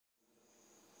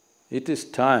It is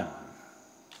time,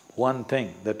 one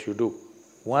thing that you do,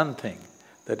 one thing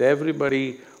that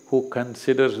everybody who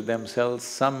considers themselves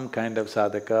some kind of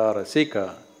sadhaka or a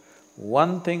seeker,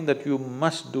 one thing that you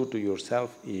must do to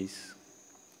yourself is,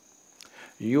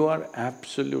 you are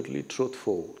absolutely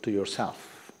truthful to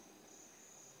yourself.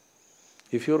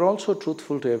 If you're also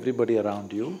truthful to everybody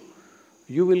around you,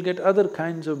 you will get other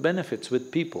kinds of benefits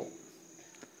with people.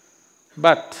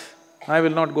 But I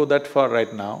will not go that far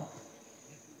right now.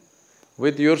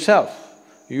 With yourself,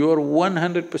 you are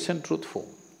 100% truthful.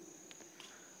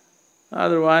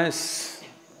 Otherwise,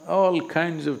 all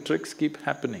kinds of tricks keep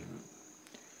happening.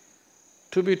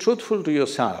 To be truthful to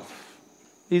yourself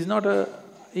is not an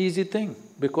easy thing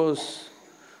because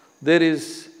there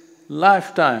is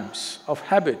lifetimes of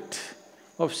habit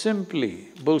of simply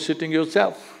bullshitting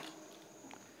yourself.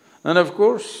 And of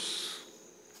course,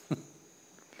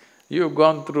 you've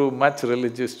gone through much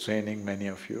religious training, many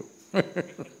of you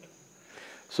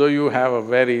so you have a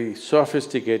very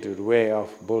sophisticated way of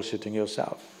bullshitting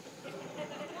yourself.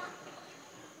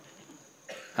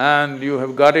 And you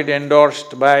have got it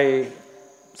endorsed by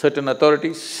certain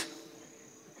authorities.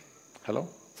 Hello?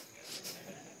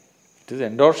 It is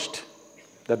endorsed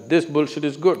that this bullshit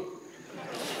is good.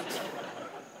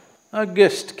 A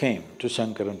guest came to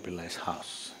Shankaran Pillai's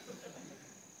house.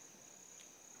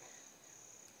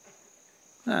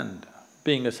 And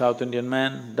being a South Indian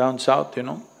man, down south, you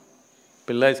know,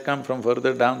 Pillais come from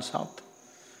further down south.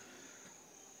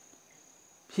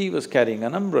 He was carrying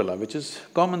an umbrella, which is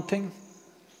a common thing.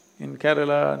 In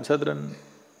Kerala and southern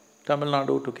Tamil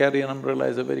Nadu, to carry an umbrella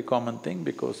is a very common thing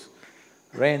because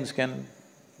rains can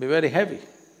be very heavy.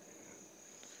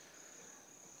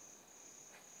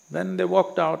 Then they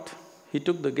walked out, he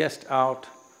took the guest out,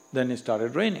 then it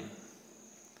started raining.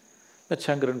 But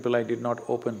Shankaran Pillai did not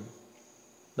open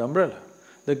the umbrella.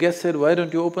 The guest said, "Why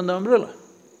don't you open the umbrella?"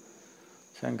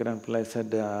 Shankaran Pillai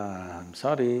said, "I'm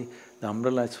sorry, the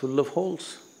umbrella is full of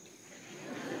holes."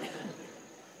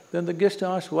 Then the guest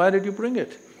asked, "Why did you bring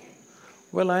it?"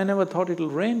 "Well, I never thought it'll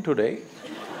rain today."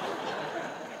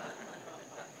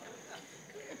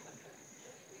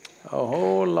 A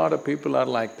whole lot of people are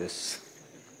like this.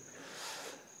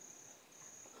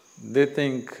 They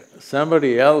think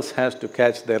somebody else has to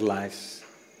catch their lice.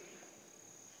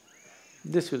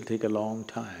 This will take a long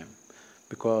time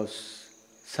because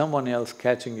someone else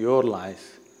catching your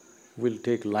lice will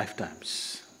take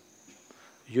lifetimes.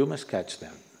 You must catch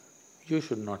them. You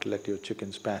should not let your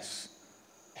chickens pass.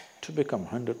 To become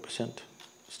 100%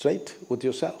 straight with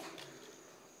yourself,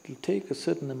 it'll take a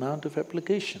certain amount of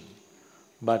application.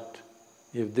 But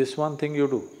if this one thing you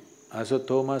do,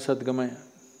 asatoma sadgamaya,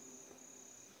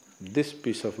 this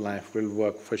piece of life will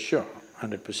work for sure,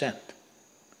 100%.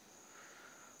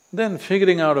 Then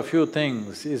figuring out a few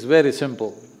things is very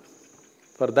simple.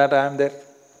 For that I am there.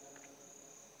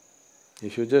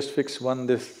 If you just fix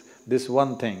this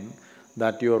one thing,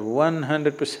 that you're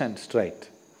 100% straight,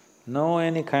 no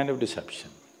any kind of deception.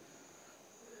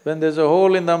 When there's a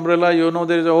hole in the umbrella, you know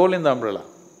there is a hole in the umbrella.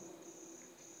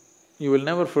 You will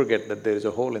never forget that there is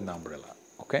a hole in the umbrella,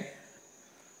 okay?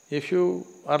 If you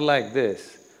are like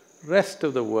this, rest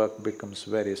of the work becomes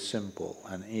very simple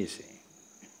and easy.